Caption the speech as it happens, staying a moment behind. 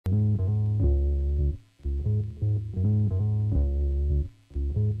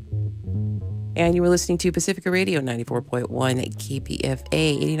And you were listening to Pacifica Radio 94.1 KPFA,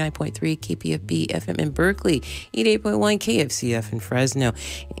 89.3 KPFB FM in Berkeley, 88.1 KFCF in Fresno,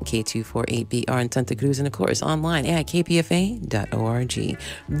 and K248BR in Santa Cruz, and of course online at kpfa.org.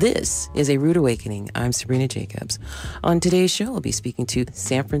 This is A Rude Awakening. I'm Sabrina Jacobs. On today's show, I'll be speaking to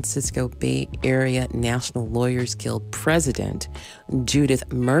San Francisco Bay Area National Lawyers Guild President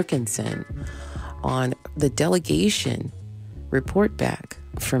Judith Murkinson on the delegation report back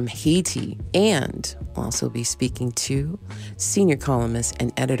from Haiti, and also be speaking to senior columnist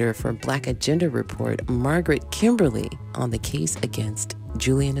and editor for Black Agenda Report, Margaret Kimberly, on the case against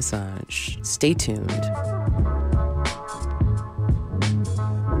Julian Assange. Stay tuned.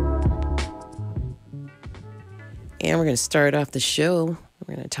 And we're going to start off the show.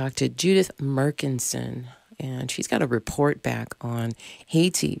 We're going to talk to Judith Murkinson, and she's got a report back on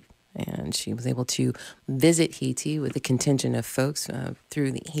Haiti. And she was able to visit Haiti with a contingent of folks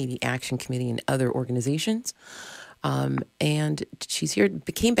through the Haiti Action Committee and other organizations. And she's here,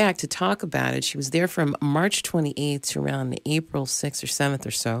 came back to talk about it. She was there from March 28th to around April 6th or 7th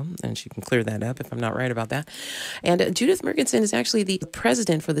or so. And she can clear that up if I'm not right about that. And Judith Murkinson is actually the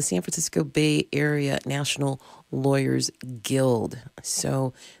president for the San Francisco Bay Area National Lawyers Guild.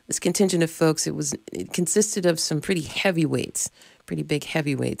 So this contingent of folks, it consisted of some pretty big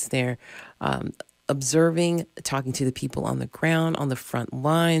heavyweights there, observing, talking to the people on the ground, on the front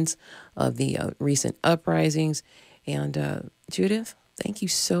lines of the recent uprisings. And Judith, thank you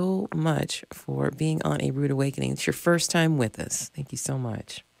so much for being on A Rude Awakening. It's your first time with us. Thank you so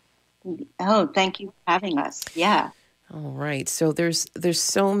much. Oh, thank you for having us. Yeah. All right. So there's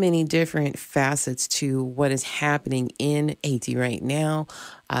so many different facets to what is happening in Haiti right now.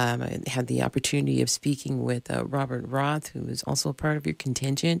 I had the opportunity of speaking with Robert Roth, who is also a part of your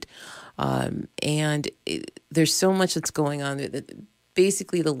contingent. There's so much that's going on.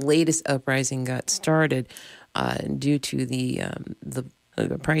 Basically, the latest uprising got started due to the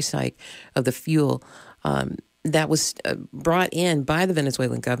price hike of the fuel that was brought in by the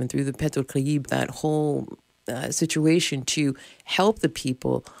Venezuelan government through the Petrocaribe, that whole situation to help the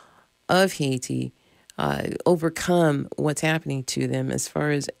people of Haiti overcome what's happening to them as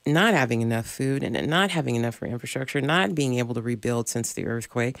far as not having enough food and not having enough for infrastructure, not being able to rebuild since the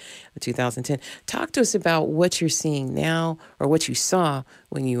earthquake of 2010. Talk to us about what you're seeing now, or what you saw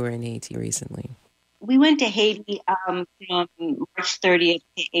when you were in Haiti recently. We went to Haiti from March 30th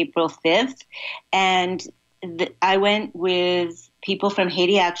to April 5th, and I went with people from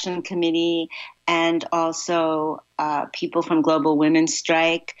Haiti Action Committee and also people from Global Women's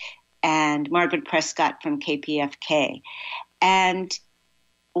Strike and Margaret Prescott from KPFK. And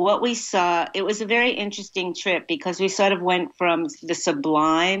what we saw, it was a very interesting trip because we sort of went from the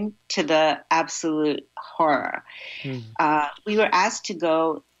sublime to the absolute horror. We were asked to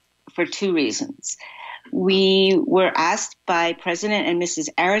go for two reasons. We were asked by President and Mrs.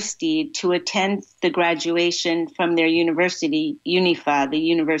 Aristide to attend the graduation from their university, UNIFA, the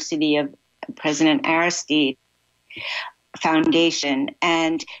University of President Aristide Foundation.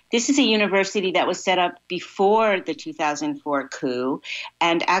 And this is a university that was set up before the 2004 coup.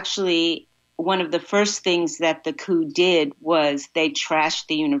 And actually, one of the first things that the coup did was they trashed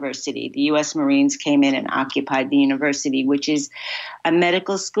the university. The U.S. Marines came in and occupied the university, which is a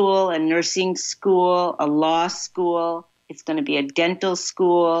medical school, a nursing school, a law school. It's going to be a dental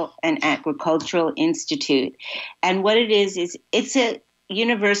school, an agricultural institute. And what it is it's a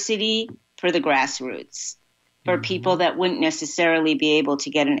university for the grassroots, for people that wouldn't necessarily be able to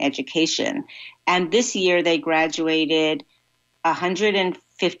get an education. And this year they graduated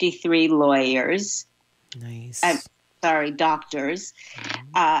 153 lawyers. Nice. Doctors,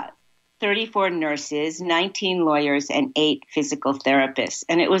 34 nurses, 19 lawyers, and 8 physical therapists.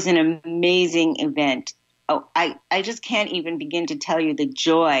 And it was an amazing event. Oh, I just can't even begin to tell you the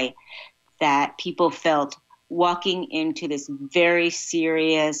joy that people felt walking into this very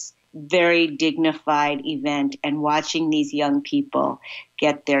serious, very dignified event and watching these young people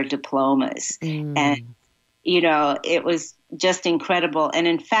get their diplomas. And, it was just incredible. And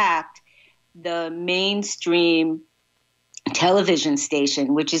in fact, the mainstream television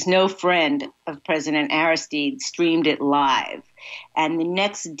station, which is no friend of President Aristide, streamed it live. And the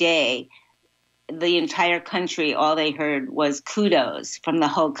next day, the entire country, all they heard was kudos from the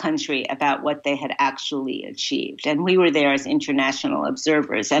whole country about what they had actually achieved. And we were there as international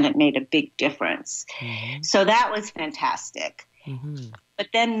observers, and it made a big difference. So that was fantastic. But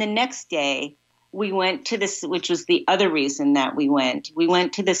then the next day, we went to this, which was the other reason that we went. We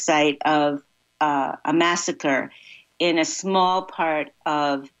went to the site of a massacre in a small part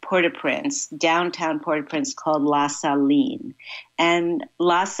of Port-au-Prince, downtown Port-au-Prince, called La Saline. And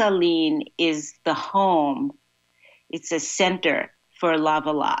La Saline is the home, it's a center for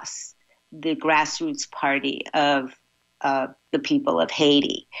Lavalas, the grassroots party of the people of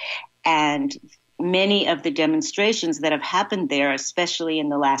Haiti. And many of the demonstrations that have happened there, especially in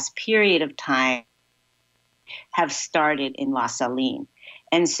the last period of time, have started in La Saline.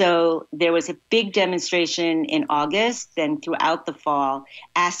 And so there was a big demonstration in August and throughout the fall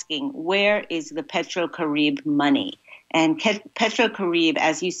asking, where is the Petro-Caribe money? And Petro-Caribe,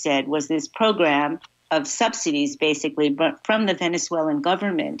 as you said, was this program of subsidies, basically, from the Venezuelan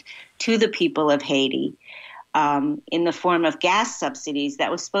government to the people of Haiti in the form of gas subsidies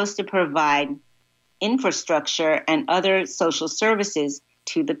that was supposed to provide infrastructure and other social services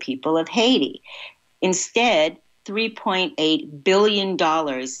to the people of Haiti. Instead, $3.8 billion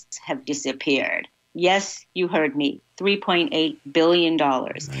have disappeared. Yes, you heard me, $3.8 billion.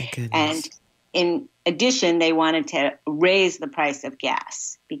 My goodness. And in addition, they wanted to raise the price of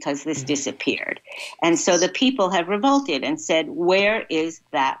gas because this disappeared. And so the people have revolted and said, where is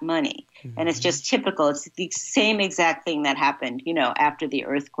that money? And it's just typical. It's the same exact thing that happened, after the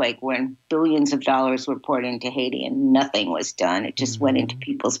earthquake when billions of dollars were poured into Haiti and nothing was done. It just went into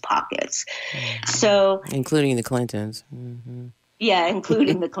people's pockets. So, including the Clintons. Yeah,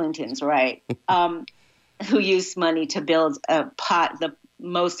 including the Clintons, right, who used money to build the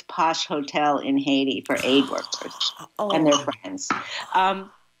most posh hotel in Haiti for aid workers and their friends.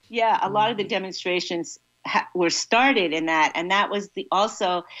 A lot of the demonstrations were started in that, and that was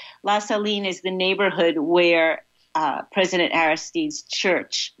also La Saline is the neighborhood where President Aristide's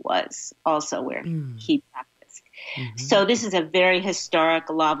church was, also where he practiced. So this is a very historic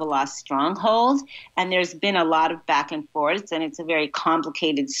Lavalas stronghold, and there's been a lot of back and forth, and it's a very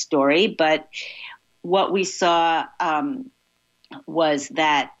complicated story. But what we saw was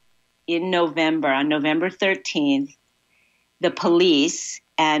that on November 13th, the police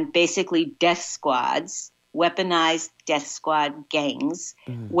and basically death squads, weaponized death squad gangs,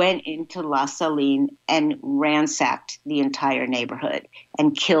 went into La Saline and ransacked the entire neighborhood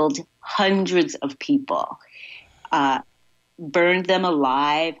and killed hundreds of people, burned them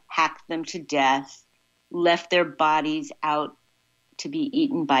alive, hacked them to death, left their bodies out to be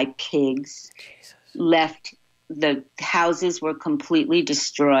eaten by pigs, the houses were completely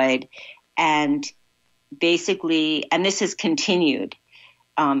destroyed, and basically, and this has continued.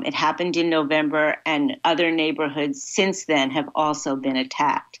 It happened in November, and other neighborhoods since then have also been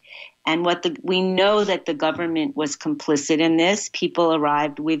attacked. And we know that the government was complicit in this. People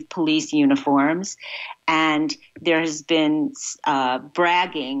arrived with police uniforms, and there has been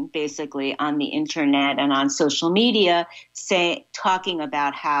bragging, basically, on the internet and on social media, talking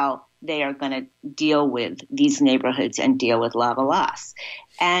about how they are going to deal with these neighborhoods and deal with Lavalas.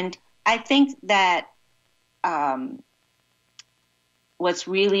 And I think that what's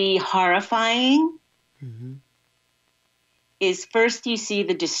really horrifying is first you see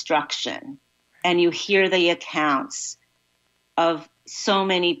the destruction and you hear the accounts of so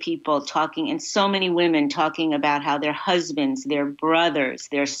many people talking and so many women talking about how their husbands, their brothers,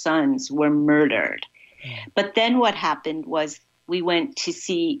 their sons were murdered. But then what happened was we went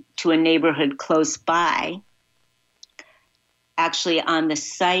to a neighborhood close by, actually on the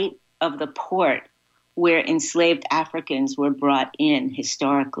site of the port where enslaved Africans were brought in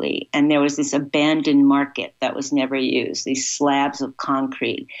historically. And there was this abandoned market that was never used, these slabs of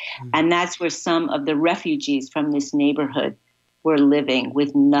concrete. And that's where some of the refugees from this neighborhood were living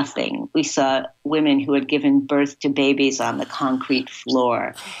with nothing. We saw women who had given birth to babies on the concrete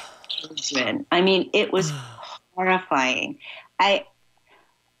floor. Children. I mean, it was horrifying. All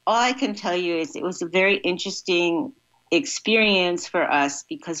I can tell you is it was a very interesting experience for us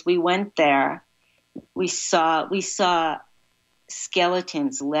because we went there. We saw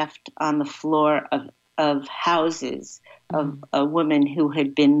skeletons left on the floor of houses of a woman who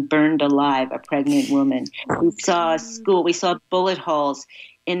had been burned alive, a pregnant woman. We saw a school. We saw bullet holes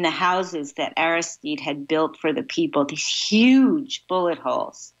in the houses that Aristide had built for the people, these huge bullet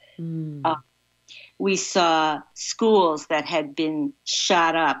holes. We saw schools that had been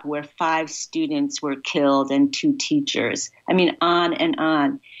shot up where 5 students were killed and 2 teachers. I mean, on and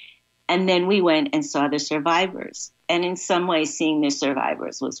on. And then we went and saw the survivors. And in some ways, seeing the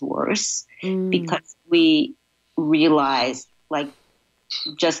survivors was worse because we realized,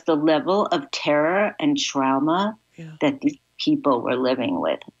 just the level of terror and trauma that these people were living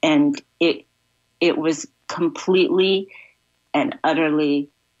with. And it was completely and utterly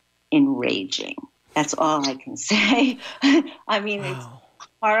enraging. That's all I can say. I mean, wow. It's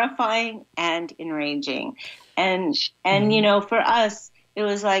horrifying and enraging. And for us, it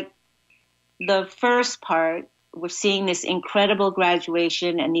was like the first part, we're seeing this incredible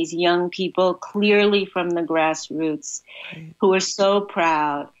graduation and these young people clearly from the grassroots who are so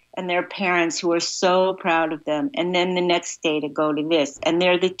proud, and their parents who are so proud of them. And then the next day to go to this. And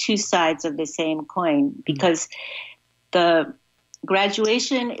they're the two sides of the same coin, because the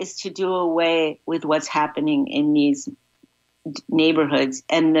graduation is to do away with what's happening in these neighborhoods,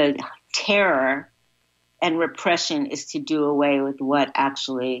 and the terror and repression is to do away with what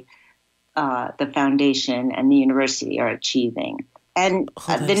actually the foundation and the university are achieving. And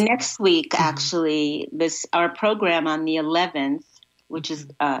the next week, actually, our program on the 11th, which is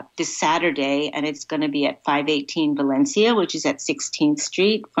this Saturday, and it's going to be at 518 Valencia, which is at 16th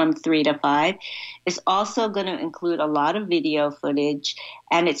Street from 3 to 5, is also going to include a lot of video footage.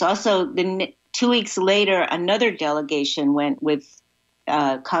 And it's also 2 weeks later, another delegation went with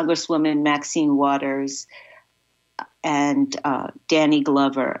Congresswoman Maxine Waters and Danny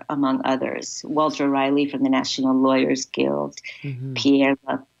Glover, among others, Walter Riley from the National Lawyers Guild, Pierre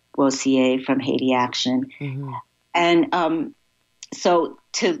Boissier from Haiti Action. And so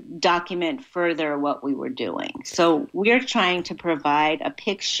to document further what we were doing. So we're trying to provide a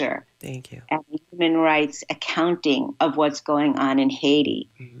picture and human rights accounting of what's going on in Haiti,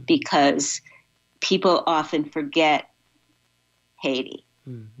 because people often forget Haiti.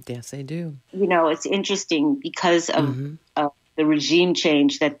 Yes, they do. You know, it's interesting because of the regime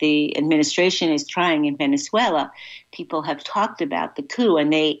change that the administration is trying in Venezuela. People have talked about the coup,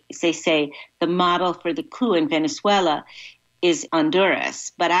 and they say the model for the coup in Venezuela is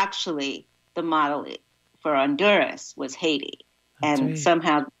Honduras, but actually the model for Honduras was Haiti. And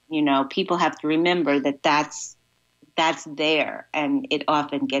somehow, you know, people have to remember that that's there, and it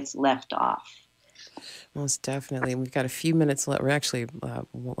often gets left off. Most definitely. We've got a few minutes left. We're actually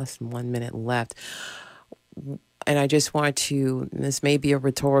less than 1 minute left. And I just want to, this may be a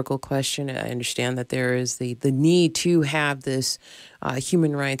rhetorical question. I understand that there is the need to have this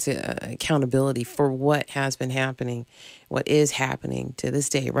human rights accountability for what has been happening, what is happening to this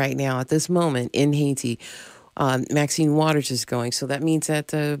day, right now, at this moment in Haiti. Maxine Waters is going. So that means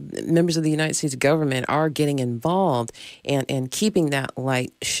that members of the United States government are getting involved and keeping that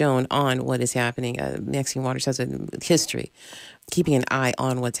light shown on what is happening. Maxine Waters has a history, keeping an eye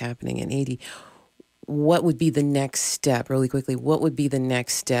on what's happening in Haiti. What would be the next step, really quickly, what would be the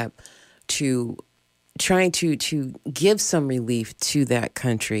next step to trying to give some relief to that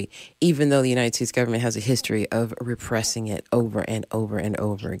country, even though the United States government has a history of repressing it over and over and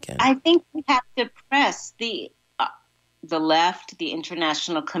over again? I think we have to press the left, the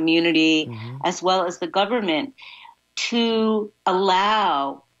international community, as well as the government, to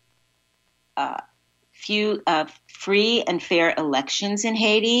allow free and fair elections in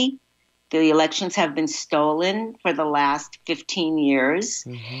Haiti. The elections have been stolen for the last 15 years.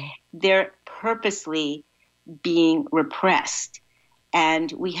 They're purposely being repressed. And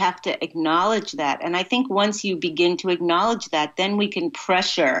we have to acknowledge that. And I think once you begin to acknowledge that, then we can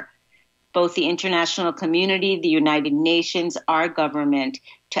pressure both the international community, the United Nations, our government,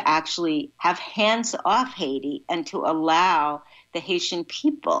 to actually have hands off Haiti and to allow the Haitian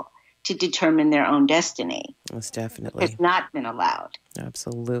people to determine their own destiny. Most definitely. It's not been allowed.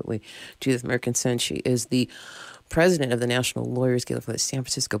 Absolutely. Judith Murkinson, she is the president of the National Lawyers Guild for the San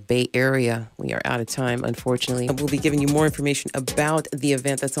Francisco Bay Area. We are out of time, unfortunately. We'll be giving you more information about the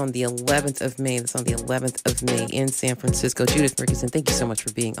event that's on the 11th of May. That's on the 11th of May in San Francisco. Judith Murkinson, thank you so much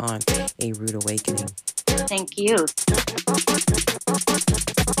for being on A Rude Awakening. Thank you.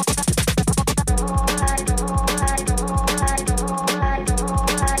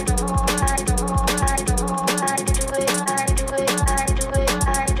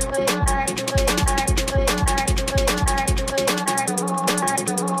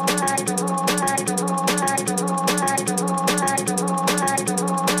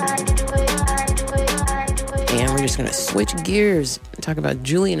 Going to switch gears and talk about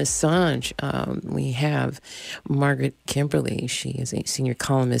Julian Assange. We have Margaret Kimberly. She is a senior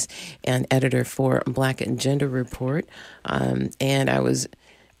columnist and editor for Black and Gender Report. And I was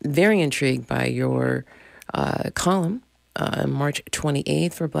very intrigued by your column March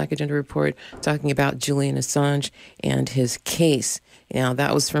 28th for Black and Gender Report, talking about Julian Assange and his case. Now,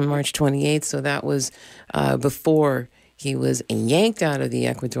 that was from March 28th, so that was before he was yanked out of the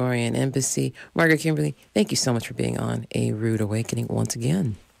Ecuadorian embassy. Margaret Kimberly, thank you so much for being on A Rude Awakening once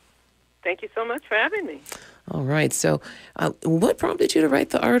again. Thank you so much for having me. All right. So what prompted you to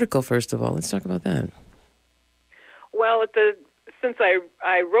write the article, first of all? Let's talk about that. Well, since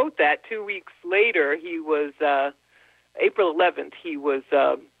I wrote that 2 weeks later, he was, April 11th, he was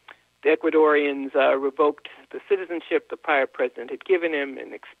the Ecuadorians revoked the citizenship the prior president had given him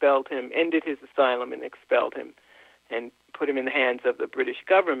and expelled him, ended his asylum and expelled him, and put him in the hands of the British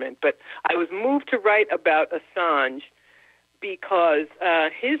government. But I was moved to write about Assange because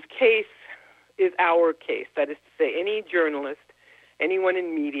his case is our case. That is to say, any journalist, anyone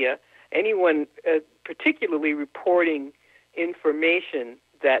in media, anyone particularly reporting information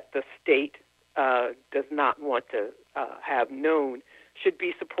that the state does not want to have known should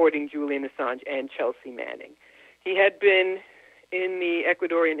be supporting Julian Assange and Chelsea Manning. He had been in the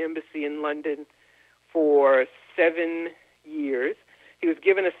Ecuadorian embassy in London for 7 years. He was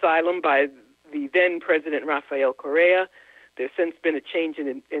given asylum by the then President Rafael Correa. There's since been a change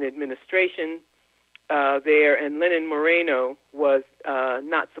in administration there, and Lenin Moreno was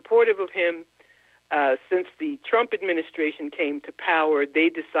not supportive of him. Since the Trump administration came to power, they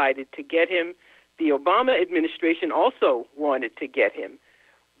decided to get him. The Obama administration also wanted to get him,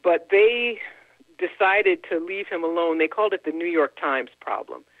 but they decided to leave him alone. They called it the New York Times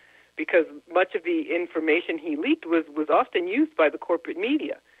problem, because much of the information he leaked was often used by the corporate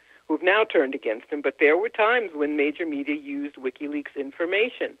media, who've now turned against him. But there were times when major media used WikiLeaks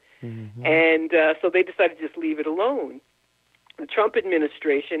information. Mm-hmm. And so they decided to just leave it alone. The Trump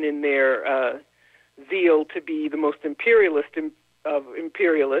administration, in their zeal to be the most imperialist of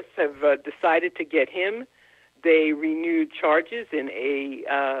imperialists, have decided to get him. They renewed charges in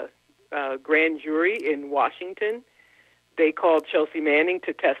a grand jury in Washington. They called Chelsea Manning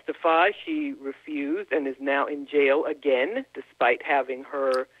to testify. She refused and is now in jail again, despite having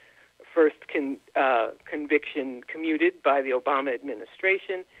her first conviction commuted by the Obama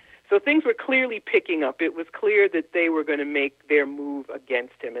administration. So things were clearly picking up. It was clear that they were going to make their move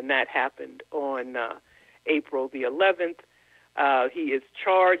against him, and that happened on April the 11th. He is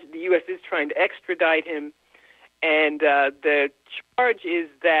charged. The U.S. is trying to extradite him, and the charge is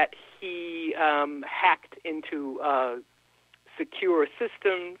that he hacked into secure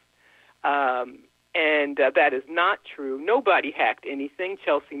systems, and that is not true. Nobody hacked anything.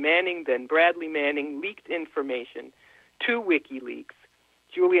 Chelsea Manning, then Bradley Manning, leaked information to WikiLeaks.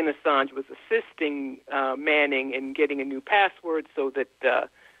 Julian Assange was assisting Manning in getting a new password so that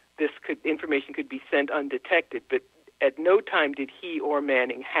information could be sent undetected, but at no time did he or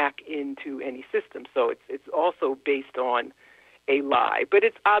Manning hack into any system. So it's also based on a lie. But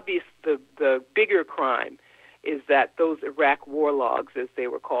it's obvious the bigger crime is that those Iraq war logs, as they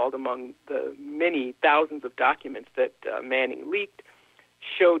were called, among the many thousands of documents that Manning leaked,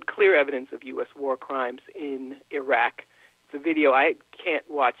 showed clear evidence of U.S. war crimes in Iraq. The video, I can't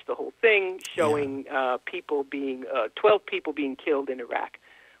watch the whole thing, showing 12 people being killed in Iraq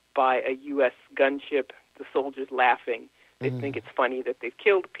by a U.S. gunship, the soldiers laughing. They think it's funny that they've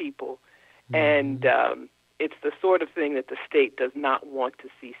killed people. And it's the sort of thing that the state does not want to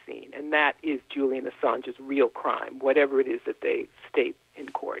see seen. And that is Julian Assange's real crime, whatever it is that they state in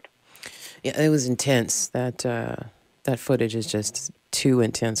court. Yeah, it was intense. That footage is just too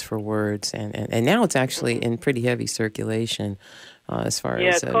intense for words, and now it's actually in pretty heavy circulation as far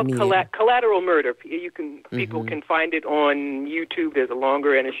as it's called media. Collateral Murder. People can find it on YouTube. There's a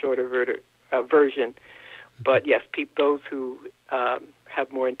longer and a shorter version, but yes, those who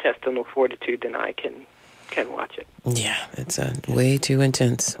have more intestinal fortitude than I can watch it. Yeah, it's way too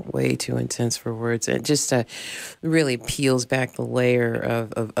intense for words. It just really peels back the layer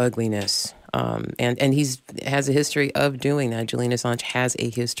of ugliness. And he's has a history of doing that. Julian Assange has a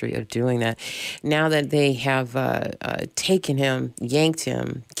history of doing that. Now that they have taken him, yanked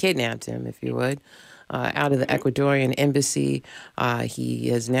him, kidnapped him, if you would, out of the Ecuadorian embassy, he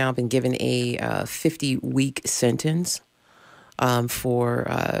has now been given a 50-week sentence for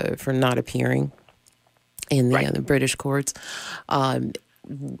not appearing in the British courts.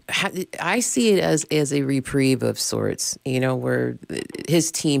 I see it as a reprieve of sorts, where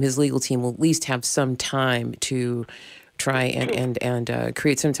his legal team will at least have some time to try and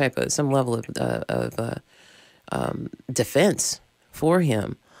create some level of defense for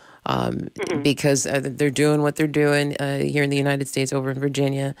him. Because they're doing what they're doing here in the United States, over in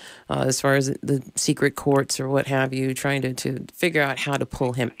Virginia, as far as the secret courts or what have you, trying to figure out how to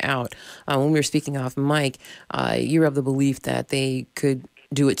pull him out. When we were speaking off mic, you're of the belief that they could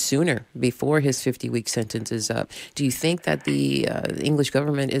do it sooner, before his 50-week sentence is up. Do you think that the English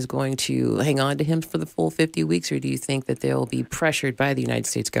government is going to hang on to him for the full 50 weeks, or do you think that they'll be pressured by the United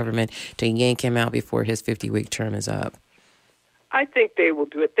States government to yank him out before his 50-week term is up? I think they will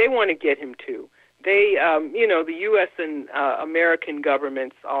do it. They want to get him too. They, the U.S. and American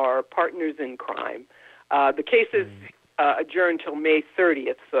governments are partners in crime. The case is adjourned till May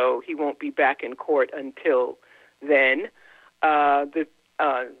 30th, so he won't be back in court until then. The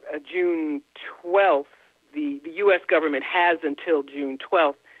June 12th, the U.S. government has until June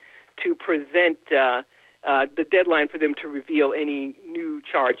 12th to present the deadline for them to reveal any new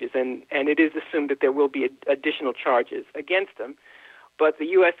charges, and it is assumed that there will be additional charges against them. But the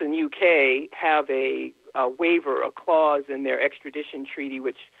U.S. and U.K. have a waiver, a clause in their extradition treaty,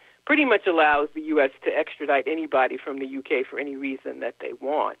 which pretty much allows the U.S. to extradite anybody from the U.K. for any reason that they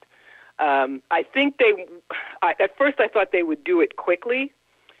want. I think at first I thought they would do it quickly,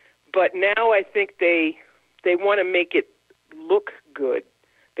 but now I think they want to make it look good.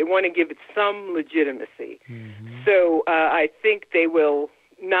 They want to give it some legitimacy. Mm-hmm. So I think they will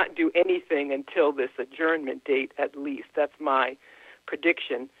not do anything until this adjournment date at least. That's my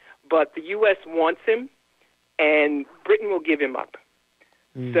prediction. But the U.S. wants him, and Britain will give him up.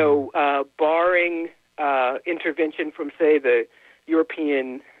 Mm. So barring intervention from, say, the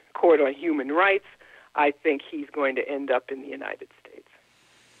European Court on Human Rights, I think he's going to end up in the United States.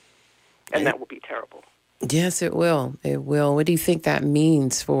 And that will be terrible. Yes, it will. It will. What do you think that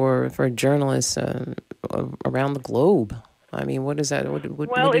means for journalists around the globe? I mean, what is that?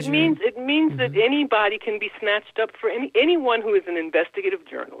 It means mm-hmm. that anybody can be snatched up for anyone who is an investigative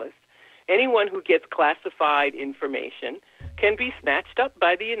journalist. Anyone who gets classified information can be snatched up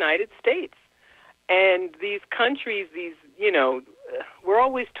by the United States. And these countries, we're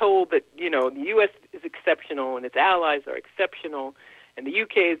always told that, the U.S. is exceptional and its allies are exceptional, and the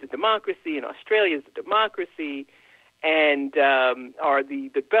U.K. is a democracy and Australia is a democracy, and are the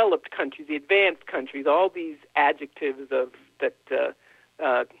developed countries, the advanced countries, all these adjectives of that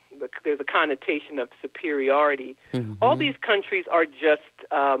there's a connotation of superiority. Mm-hmm. All these countries are just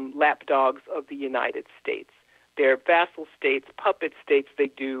lapdogs of the United States. They're vassal states, puppet states. They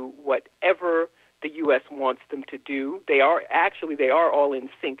do whatever the U.S. wants them to do. They are all in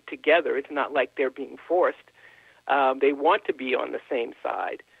sync together. It's not like they're being forced. They want to be on the same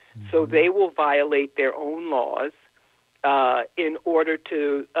side. Mm-hmm. So they will violate their own laws in order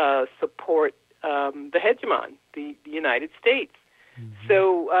to support the hegemon, the United States. Mm-hmm.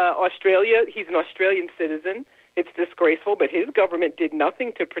 So Australia, he's an Australian citizen. It's disgraceful, but his government did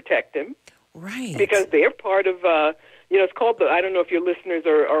nothing to protect him. Right. Because they're part of, it's called I don't know if your listeners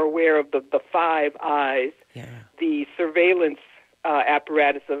are aware of the Five Eyes, the surveillance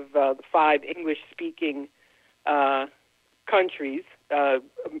apparatus of the five English-speaking countries,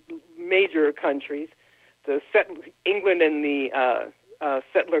 major countries, England and the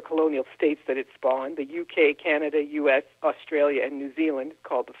settler colonial states that it spawned, the UK, Canada, US, Australia, and New Zealand,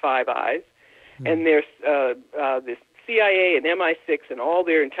 called the Five Eyes. And there's this CIA and MI6 and all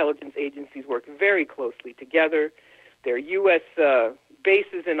their intelligence agencies work very closely together. There are U.S.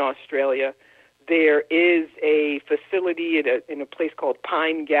 bases in Australia. There is a facility in a place called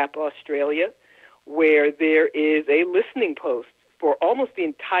Pine Gap, Australia, where there is a listening post for almost the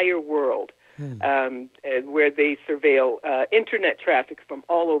entire world, and where they surveil internet traffic from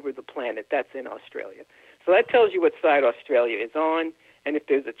all over the planet. That's in Australia. So that tells you what side Australia is on, and if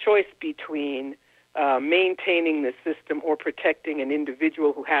there's a choice between maintaining the system or protecting an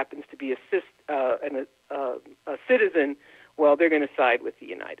individual who happens to be a citizen, well, they're going to side with the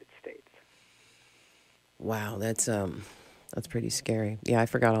United States. Wow, that's pretty scary. Yeah, I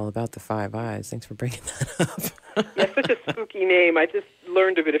forgot all about the Five Eyes. Thanks for bringing that up. Yeah, such a spooky name. I just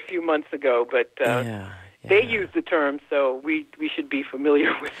learned of it a few months ago, but they use the term, so we should be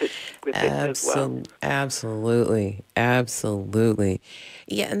familiar with it as well. Absolutely.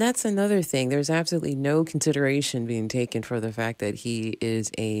 Yeah, and that's another thing. There's absolutely no consideration being taken for the fact that he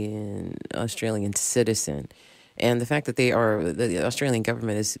is an Australian citizen. And the fact that the Australian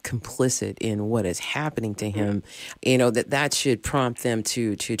government is complicit in what is happening to him, that should prompt them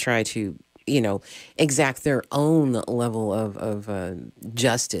to try to, exact their own level of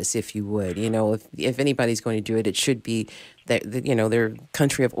justice, if you would. If anybody's going to do it, it should be that, their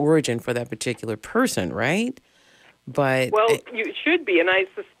country of origin for that particular person, right? But you should be, and I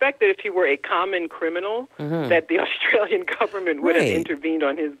suspect that if he were a common criminal, that the Australian government would have intervened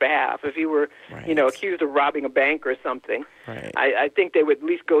on his behalf. If he were, accused of robbing a bank or something, I think they would at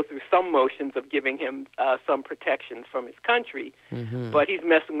least go through some motions of giving him some protections from his country. But he's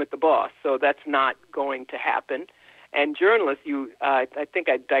messing with the boss, so that's not going to happen. And journalists, I think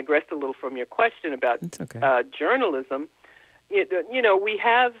I digressed a little from your question about journalism.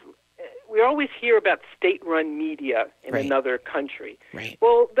 We always hear about state-run media in another country. Right.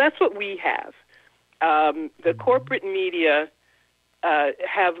 Well, that's what we have. The corporate media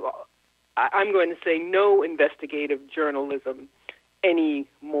have, I'm going to say, no investigative journalism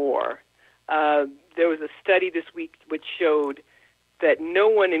anymore. There was a study this week which showed that no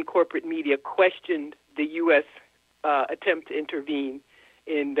one in corporate media questioned the U.S. attempt to intervene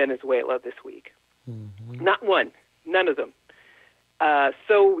in Venezuela this week. Mm-hmm. Not one. None of them.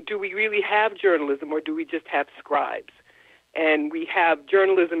 So do we really have journalism, or do we just have scribes? And we have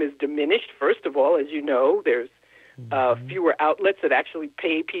journalism is diminished, first of all. As you know, there's fewer outlets that actually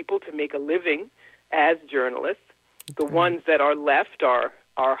pay people to make a living as journalists. The ones that are left are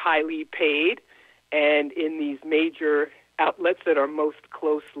highly paid, and in these major outlets that are most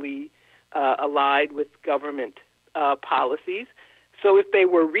closely allied with government policies. So if they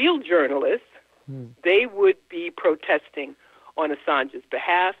were real journalists, they would be protesting on Assange's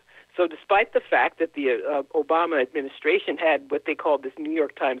behalf. So despite the fact that the Obama administration had what they called this New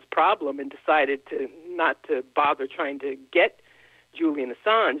York Times problem and decided not to bother trying to get Julian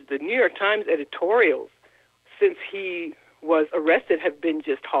Assange, the New York Times editorials since he was arrested have been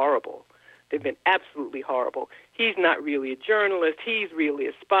just horrible. They've been absolutely horrible. He's not really a journalist. He's really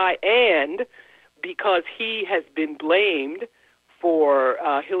a spy. And because he has been blamed for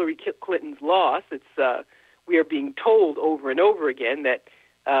Hillary Clinton's loss, we are being told over and over again that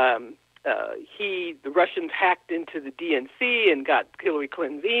the Russians hacked into the DNC and got Hillary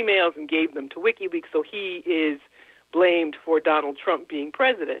Clinton's emails and gave them to WikiLeaks, so he is blamed for Donald Trump being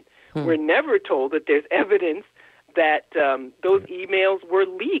president. We're never told that there's evidence that those emails were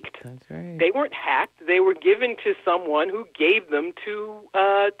leaked. That's right. They weren't hacked. They were given to someone who gave them to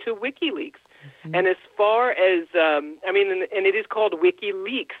WikiLeaks. Mm-hmm. And as far as, and it is called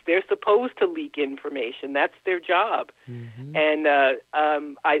WikiLeaks. They're supposed to leak information. That's their job. Mm-hmm. And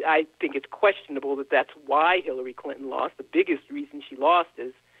I think it's questionable that that's why Hillary Clinton lost. The biggest reason she lost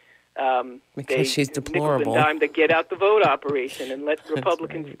is because she's deplorable. Nickel and dime to get out the vote operation and let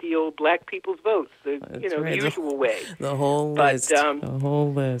Republicans steal black people's votes, the usual way. The whole list. The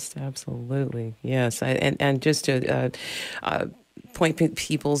whole list, absolutely. Yes, and just to point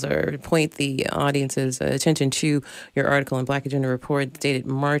the audience's attention to your article in Black Agenda Report dated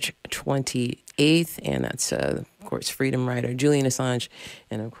March 28th, and that's of course freedom writer Julian Assange,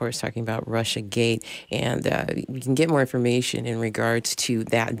 and of course talking about Russiagate. And we can get more information in regards to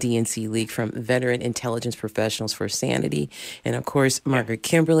that DNC leak from veteran intelligence professionals for Sanity, and of course Margaret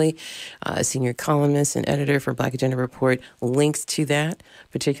Kimberly, senior columnist and editor for Black Agenda Report, links to that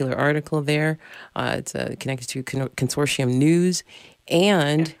particular article there. It's connected to Consortium News,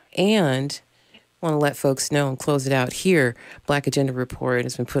 and want to let folks know and close it out here. Black Agenda Report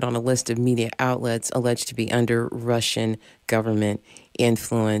has been put on a list of media outlets alleged to be under Russian government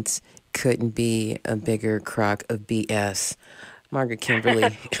influence. Couldn't be a bigger crock of BS. Margaret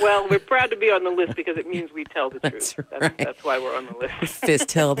Kimberly. Well, we're proud to be on the list because it means we tell the That's truth. Right. That's why we're on the list. Fist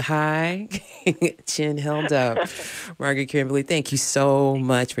held high, chin held up. Margaret Kimberly, thank you so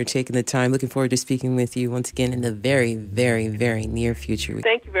much for taking the time. Looking forward to speaking with you once again in the very, very, very near future.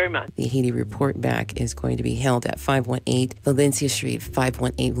 Thank you very much. The Haiti Report Back is going to be held at 518 Valencia Street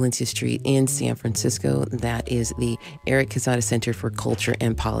in San Francisco. That is the Eric Quezada Center for Culture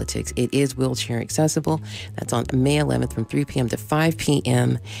and Politics. It is wheelchair accessible. That's on May 11th from 3 p.m. to 5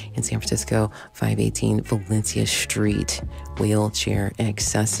 p.m. in San Francisco, 518 Valencia Street, wheelchair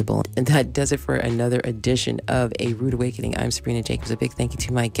accessible. And that does it for another edition of A Rude Awakening. I'm Sabrina Jacobs. A big thank you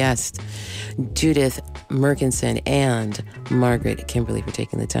to my guests, Judith Murkinson and Margaret Kimberly, for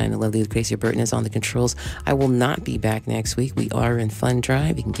taking the time. The lovely Lucrecia Burton is on the controls. I will not be back next week. We are in Fund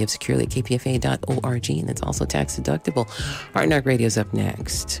Drive. You can give securely at kpfa.org, and it's also tax deductible. Art Narc Radio is up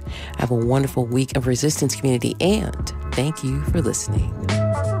next. Have a wonderful week of resistance, community, and thank you for listening.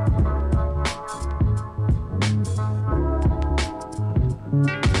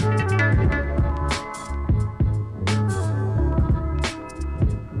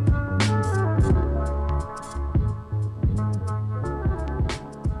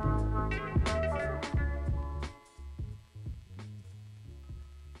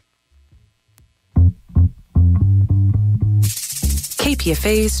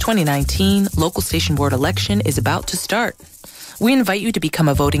 KPFA's 2019 local station board election is about to start. We invite you to become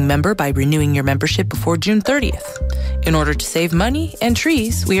a voting member by renewing your membership before June 30th. In order to save money and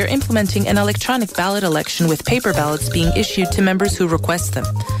trees, we are implementing an electronic ballot election with paper ballots being issued to members who request them.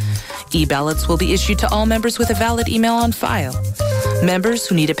 E-ballots will be issued to all members with a valid email on file. Members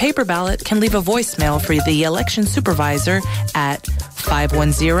who need a paper ballot can leave a voicemail for the election supervisor at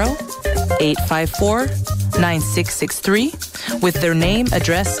 510-854-9663 with their name,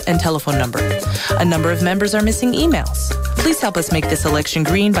 address, and telephone number. A number of members are missing emails. Please help us make this election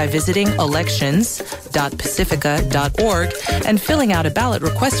green by visiting elections.pacifica.org and filling out a ballot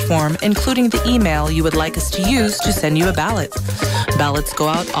request form, including the email you would like us to use to send you a ballot. Ballots go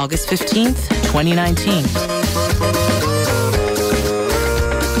out August 15th, 2019.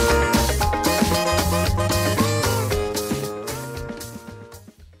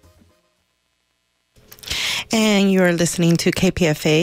 listening to KPFA